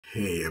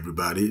Hey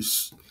everybody,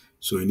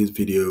 so in this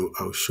video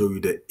I'll show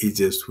you the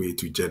easiest way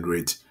to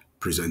generate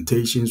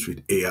presentations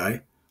with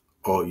AI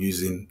or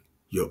using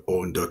your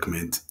own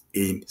document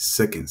in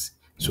seconds.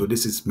 So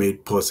this is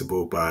made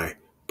possible by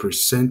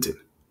Presenton.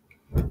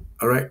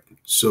 Alright,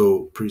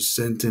 so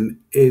Presenton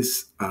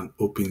is an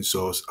open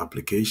source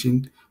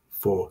application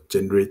for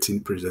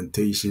generating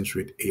presentations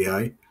with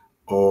AI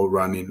or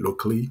running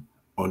locally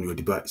on your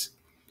device.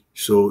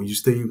 So you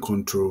stay in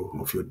control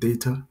of your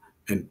data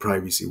and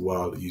privacy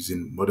while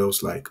using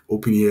models like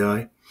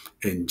OpenAI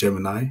and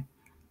Gemini,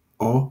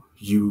 or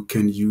you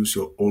can use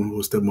your own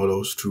hosted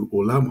models through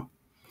Ollama.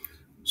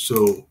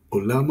 So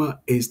Ollama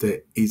is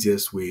the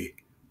easiest way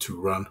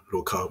to run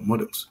local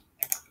models.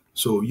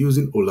 So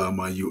using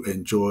Ollama, you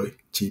enjoy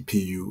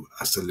GPU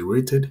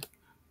accelerated,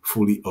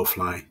 fully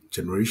offline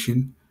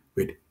generation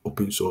with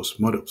open source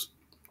models.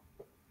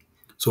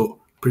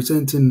 So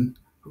presenting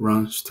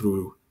runs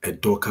through a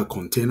Docker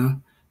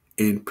container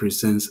and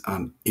presents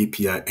an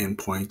API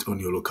endpoint on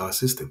your local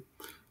system.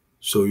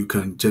 So you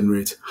can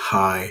generate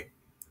high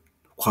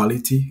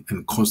quality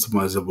and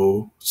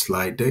customizable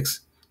slide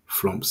decks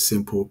from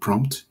simple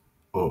prompt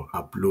or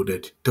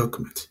uploaded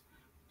document.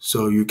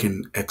 So you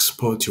can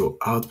export your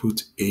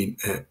output in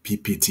a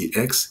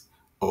PPTX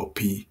or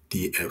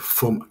PDF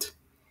format.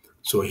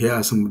 So here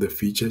are some of the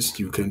features.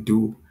 You can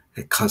do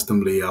a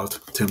custom layout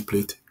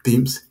template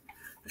themes,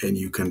 and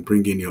you can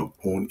bring in your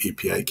own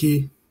API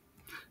key.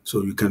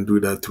 So you can do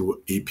that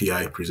through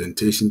API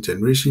presentation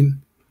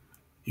generation.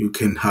 You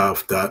can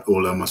have that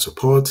Ollama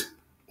support,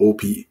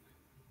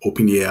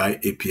 OpenAI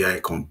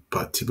API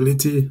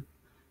compatibility.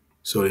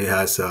 So it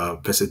has a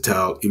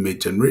versatile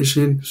image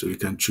generation. So you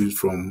can choose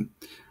from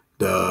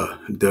the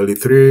DALL-E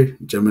 3,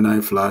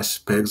 Gemini,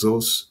 Flash,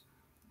 Pexels,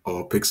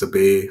 or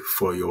Pixabay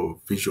for your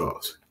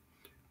visuals.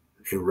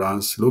 It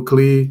runs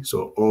locally,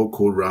 so all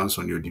code runs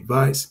on your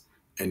device,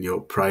 and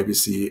your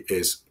privacy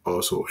is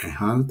also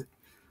enhanced.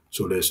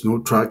 So there's no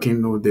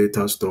tracking, no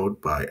data stored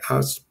by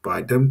us,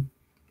 by them.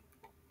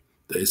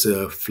 There is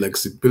a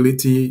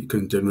flexibility. You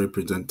can generate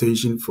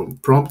presentation from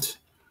prompt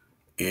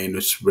and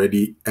it's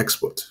ready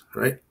export,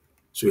 right?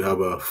 So you have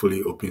a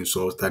fully open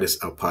source that is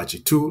Apache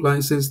 2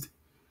 licensed.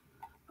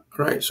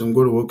 All right, so I'm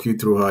going to walk you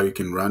through how you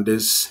can run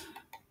this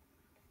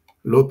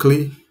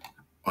locally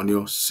on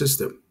your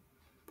system.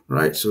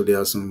 Right, so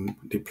there are some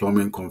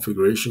deployment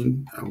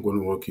configuration. I'm going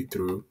to walk you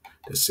through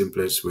the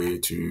simplest way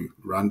to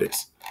run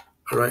this.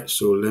 All right,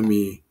 so let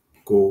me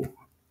go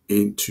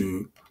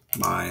into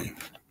my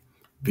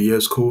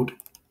VS Code.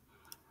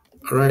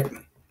 All right,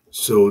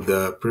 so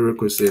the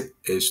prerequisite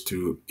is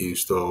to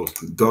install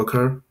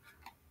Docker,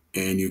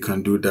 and you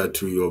can do that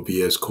through your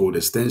VS Code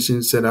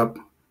extension setup,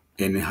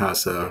 and it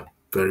has a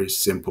very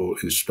simple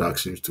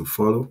instructions to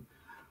follow.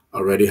 I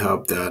already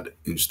have that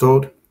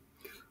installed.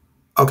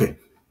 Okay,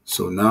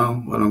 so now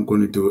what I'm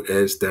going to do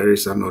is there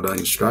is another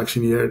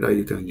instruction here that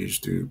you can use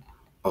to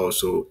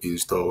also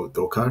install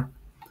Docker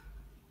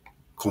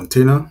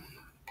container,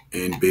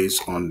 and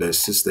based on the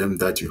system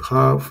that you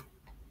have,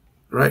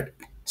 right?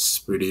 It's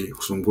pretty,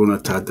 so I'm going to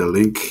tag the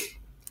link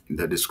in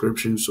the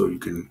description so you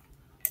can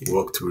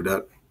walk through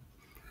that.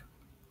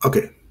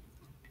 Okay,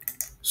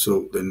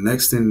 so the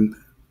next thing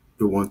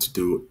we want to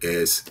do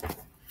is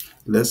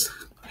let's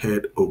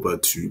head over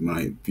to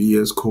my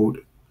VS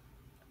Code.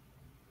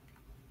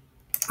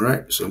 All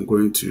right, so I'm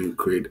going to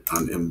create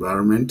an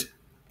environment,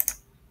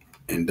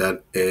 and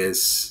that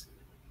is,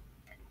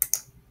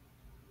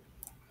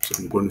 so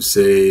I'm going to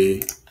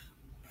say,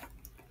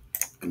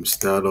 let me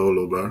start all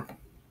over.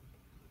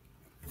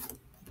 I'm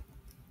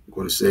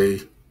going to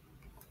say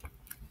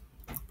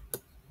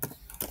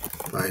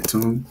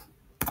Python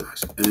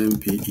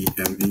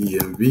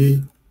 -npemv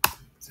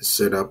to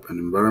set up an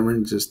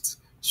environment just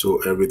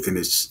so everything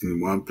is in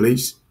one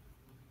place.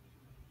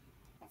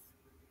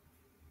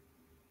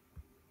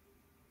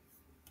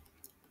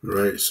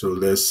 Right, so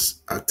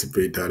let's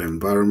activate that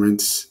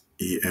environment,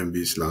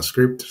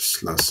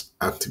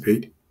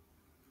 env/script/activate.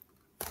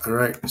 All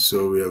right,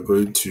 so we are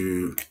going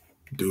to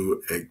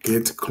do a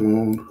git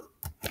clone.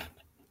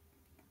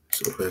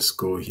 So let's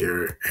go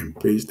here and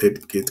paste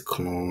it, git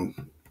clone.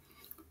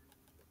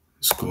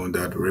 Let's clone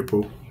that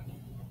repo.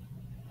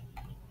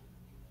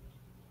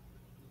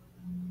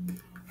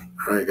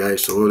 All right,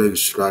 guys, so all the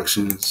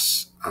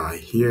instructions are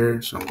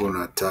here. So I'm going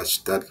to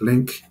attach that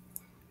link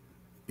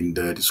in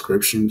the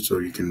description so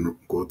you can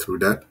go through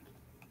that.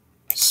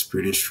 It's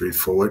pretty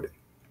straightforward.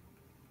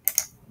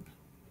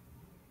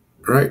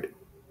 All right.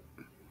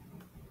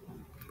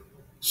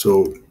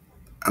 So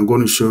I'm going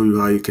to show you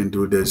how you can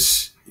do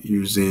this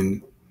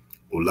using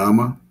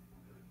Ollama,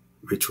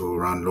 which will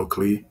run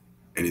locally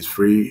and it's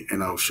free.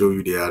 And I'll show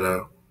you the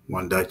other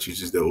one that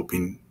uses the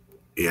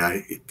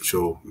OpenAI.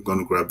 So I'm going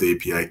to grab the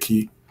API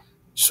key.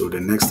 So the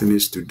next thing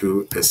is to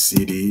do a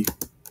cd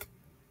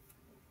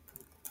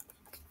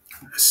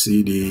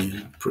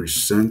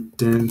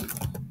Presenton.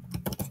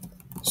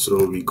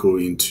 So we go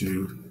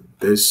into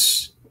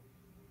this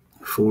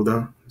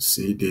folder,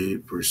 cd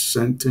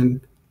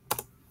Presenton.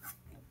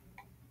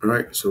 All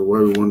right, so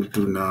what we want to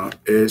do now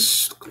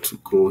is to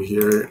go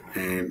here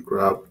and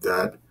grab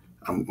that.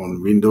 I'm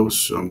on Windows,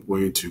 so I'm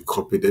going to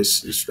copy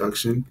this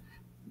instruction.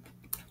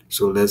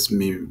 So let us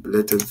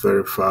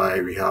verify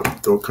we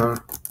have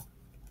Docker.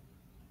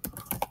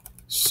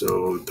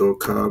 So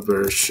Docker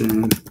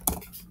version.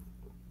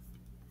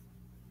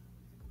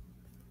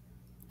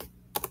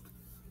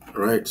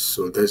 All right,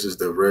 so this is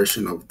the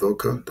version of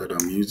Docker that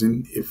I'm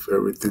using if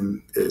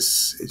everything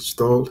is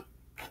installed.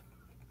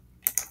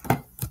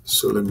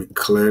 So let me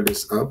clear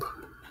this up.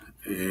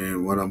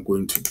 And what I'm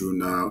going to do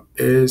now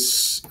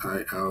is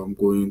I am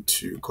going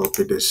to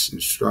copy this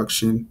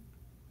instruction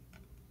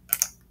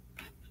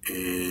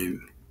and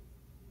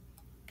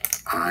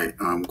I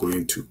am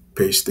going to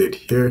paste it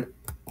here.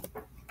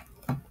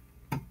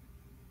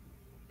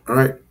 All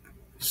right,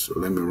 so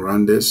let me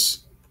run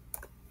this.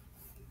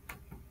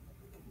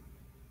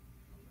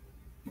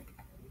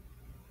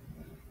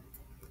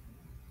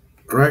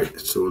 All right,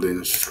 so the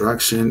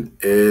instruction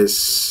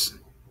is,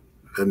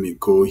 let me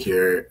go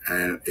here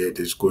and it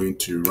is going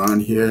to run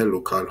here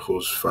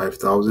localhost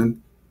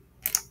 5000.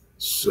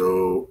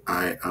 So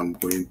I am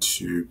going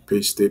to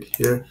paste it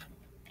here.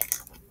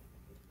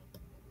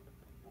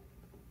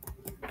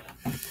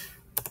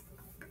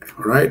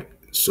 All right,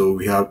 so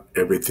we have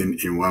everything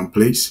in one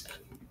place.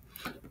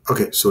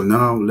 Okay, so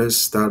now let's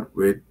start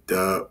with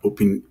the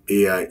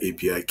OpenAI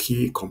API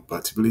key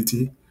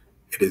compatibility.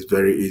 It is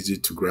very easy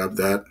to grab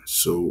that.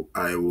 So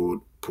I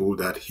will pull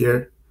that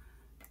here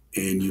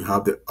and you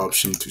have the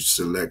option to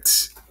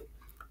select.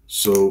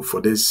 So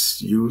for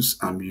this use,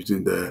 I'm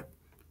using the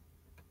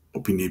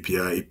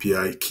OpenAI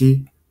API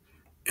key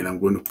and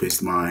I'm going to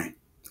paste my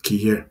key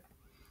here.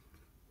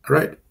 All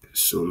right,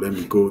 so let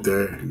me go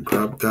there and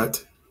grab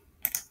that.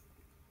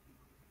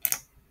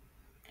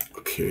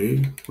 Okay,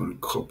 I'm going to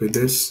copy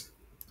this.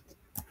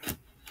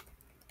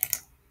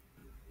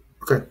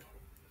 Okay,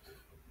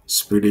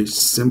 it's pretty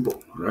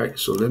simple, right?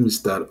 So let me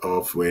start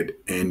off with,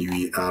 and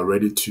we are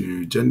ready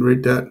to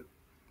generate that.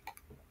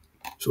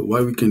 So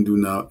what we can do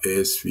now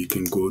is we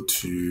can go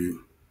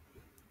to,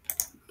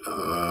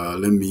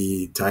 let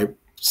me type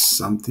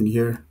something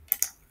here.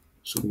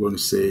 So I'm going to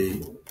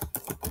say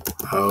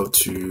how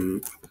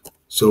to,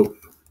 so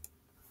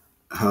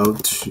how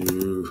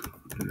to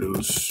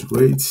lose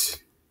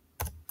weight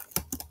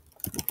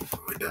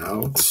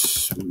without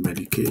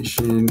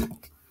medication.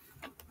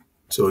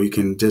 So you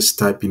can just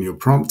type in your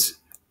prompt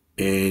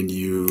and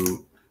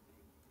you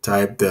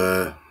select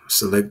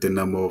the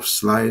number of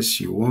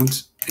slides you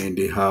want, and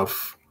they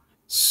have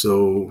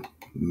so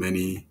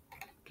many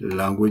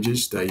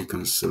languages that you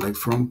can select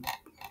from.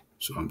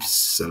 So I'm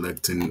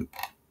selecting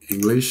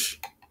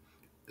English.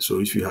 So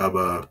if you have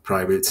a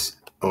private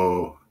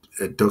or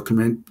a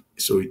document,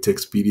 so it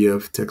takes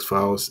PDF text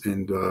files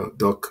and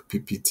doc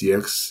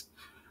PPTX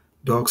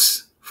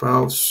docs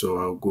files. So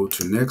I'll go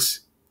to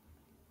next.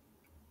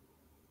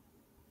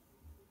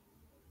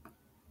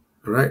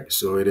 All right,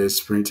 so it is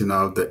printing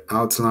out the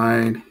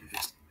outline.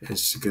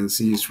 As you can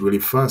see, it's really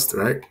fast,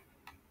 right?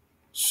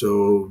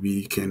 So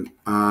we can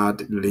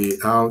add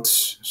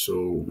layouts.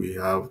 So we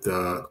have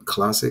the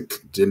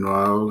classic,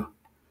 general,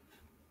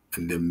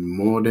 and the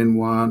modern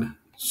one.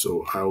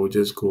 So I will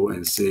just go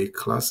and say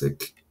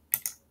classic.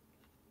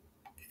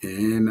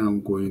 And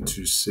I'm going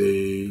to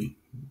say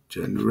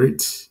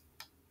generate.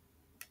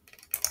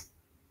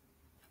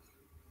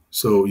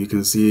 So you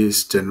can see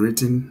it's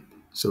generating.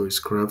 So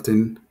it's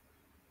crafting,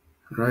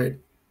 right?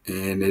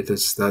 And it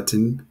is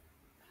starting.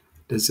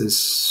 This is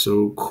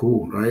so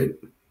cool, right?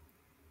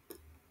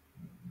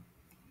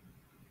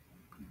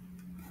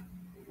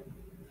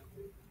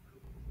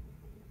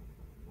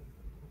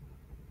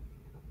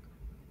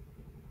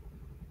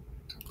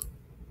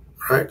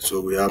 Right,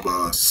 so we have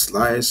our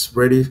slides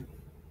ready.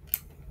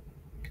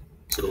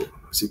 So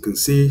as you can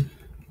see,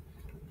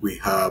 we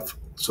have,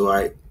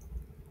 as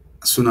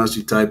soon as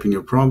you type in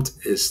your prompt,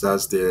 it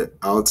starts the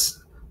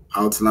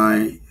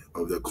outline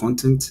of the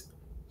content.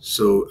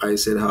 So I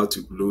said how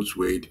to lose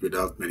weight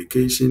without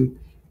medication.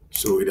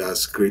 So it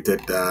has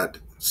created that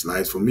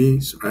slide for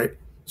me, right?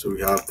 So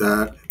we have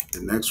that,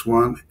 the next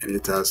one, and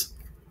it has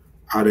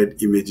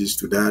added images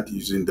to that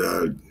using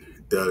the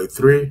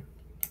 3,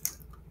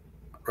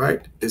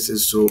 right? This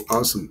is so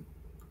awesome.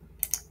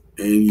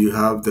 And you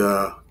have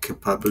the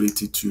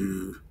capability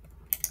to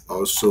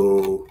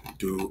also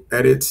do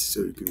edits. So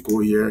you can go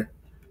here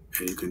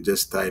and you can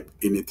just type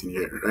anything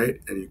here,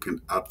 right? And you can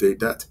update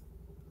that.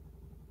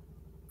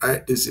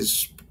 Right, this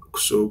is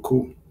so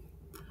cool.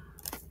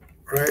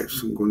 Right,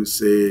 so I'm going to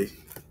say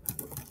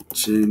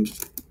change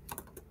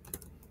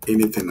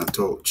anything at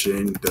all.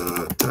 Change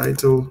the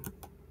title.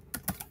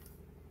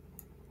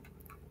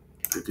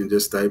 You can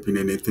just type in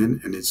anything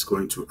and it's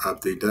going to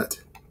update that.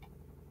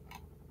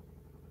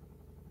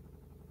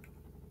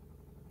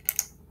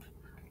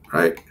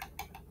 Right.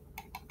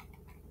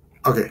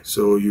 Okay,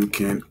 so you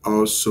can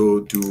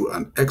also do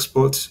an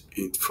export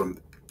from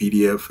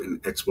PDF and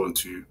export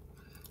to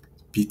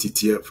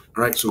PTTF.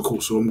 Right, so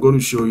cool. So I'm going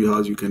to show you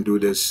how you can do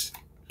this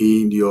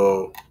in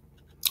your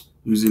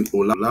using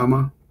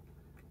Ollama.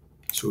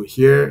 So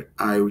here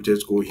I will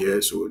just go here.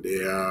 So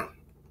there are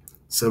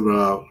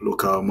several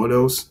local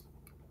models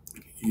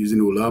using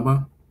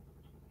Ollama.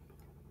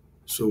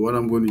 So what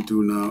I'm going to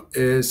do now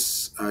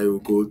is I will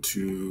go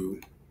to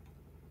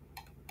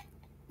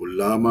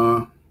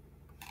Ollama.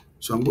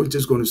 So I'm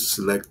just going to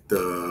select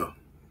the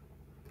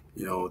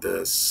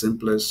the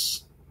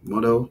simplest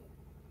model.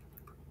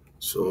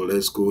 So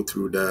let's go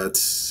through that.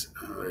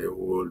 I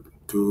will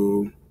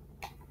do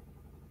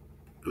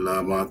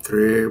Llama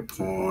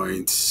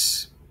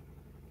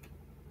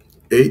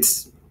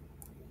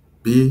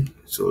 3.8B.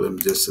 So let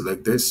me just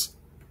select this.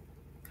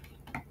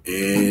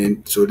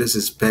 And so this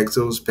is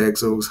Pexels.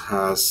 Pexels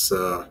has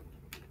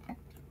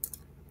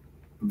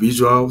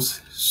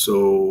visuals.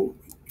 So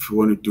if you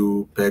want to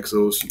do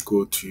Pexels, you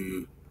go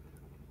to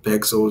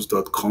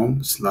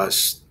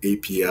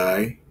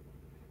pexels.com/API.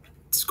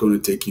 It's going to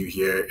take you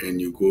here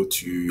and you go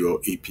to your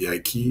API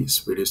key. It's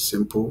very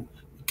simple.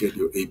 You get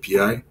your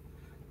API.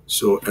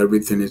 So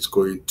everything is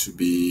going to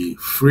be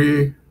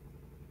free.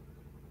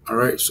 All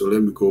right. So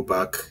let me go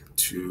back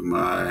to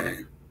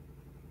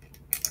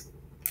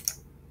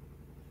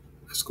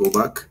let's go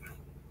back.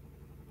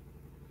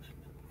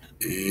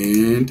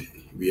 And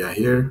we are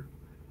here.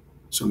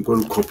 So I'm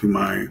going to copy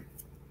my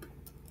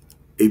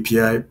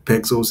API,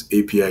 Pexels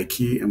API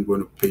key. I'm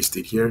going to paste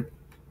it here.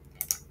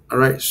 All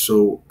right.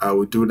 So I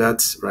will do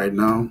that right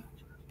now.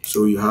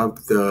 So you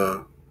have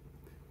the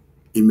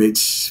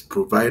image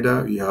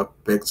provider, you have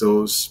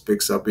Pexels,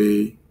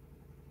 Pixabay,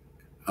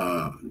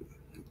 uh,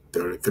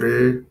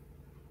 33,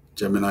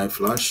 Gemini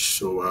Flash.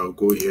 So I'll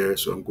go here.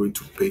 So I'm going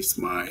to paste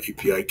my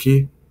API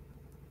key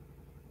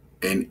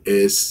and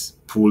it's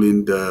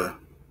pulling the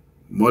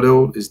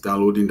model, it's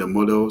downloading the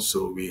model.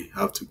 So we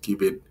have to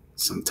give it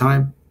some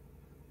time.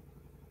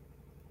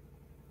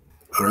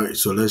 All right,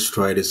 so let's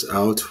try this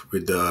out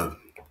with the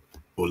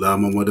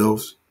Ollama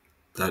models.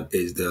 That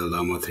is the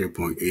Llama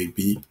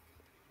 3.8B.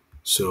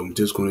 So I'm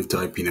just going to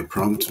type in a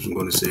prompt. I'm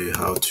going to say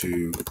how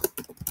to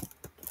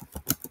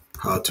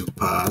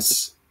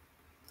pass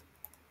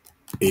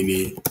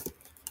any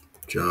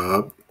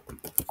job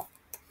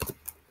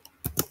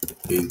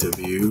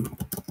interview.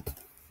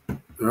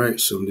 All right,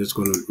 so I'm just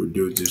going to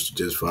reduce this to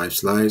just 5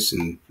 slides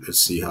and let's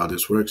see how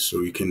this works.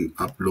 So you can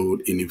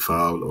upload any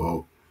file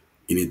or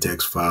any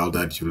text file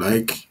that you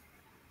like.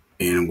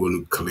 And I'm going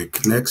to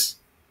click next.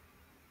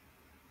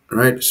 All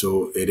right,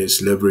 so it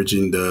is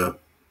leveraging the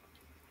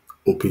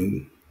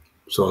open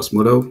source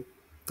model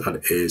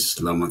that is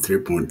Llama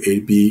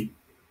 3.8B.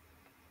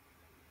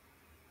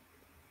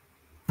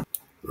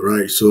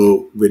 Right,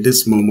 so with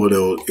this small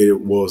model,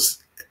 it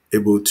was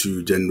able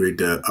to generate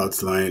the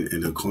outline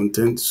and the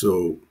content.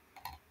 So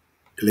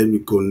let me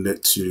go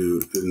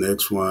to the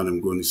next one.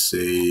 I'm going to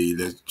say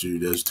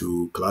let's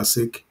do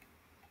classic,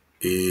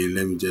 and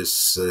let me just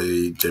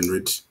say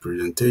generate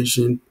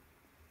presentation,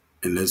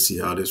 and let's see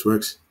how this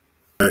works.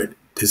 All right,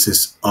 this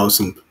is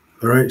awesome.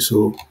 All right,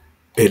 so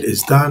it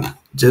is done.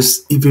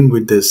 Just even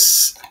with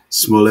this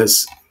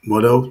smallest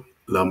model,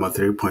 Llama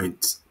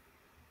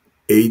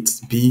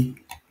 3.8B.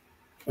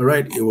 All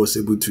right, it was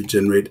able to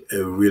generate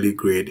a really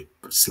great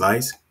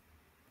slides,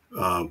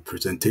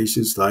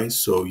 presentation slides.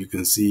 So you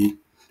can see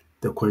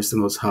the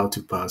question was how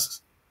to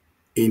pass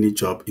any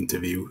job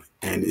interview,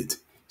 and it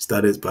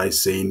started by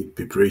saying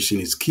preparation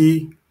is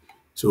key.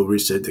 So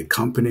research the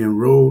company and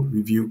role,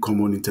 review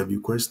common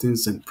interview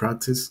questions and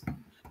practice,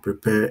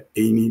 prepare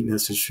any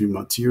necessary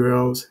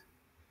materials.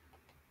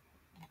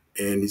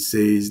 And it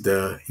says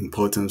the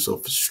importance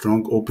of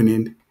strong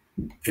opening,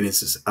 and it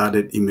says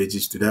added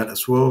images to that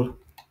as well.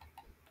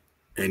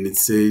 And it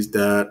says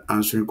that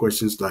answering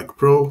questions like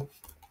pro,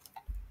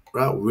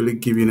 wow, really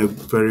giving a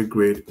very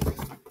great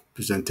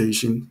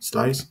presentation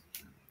slides.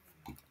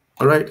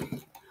 All right,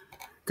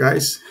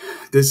 guys,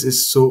 this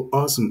is so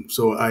awesome.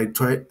 So I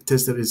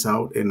tested this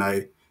out and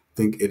I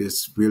think it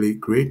is really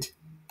great.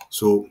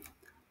 So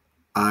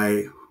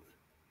I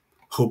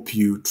hope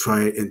you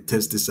try and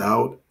test this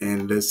out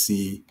and let's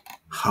see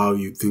how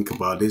you think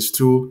about this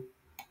tool.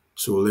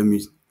 So let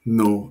me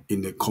know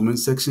in the comment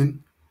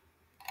section.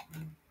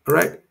 All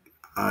right,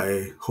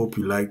 I hope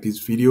you like this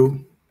video.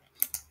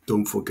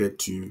 Don't forget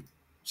to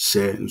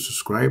share and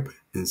subscribe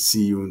and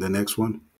see you in the next one.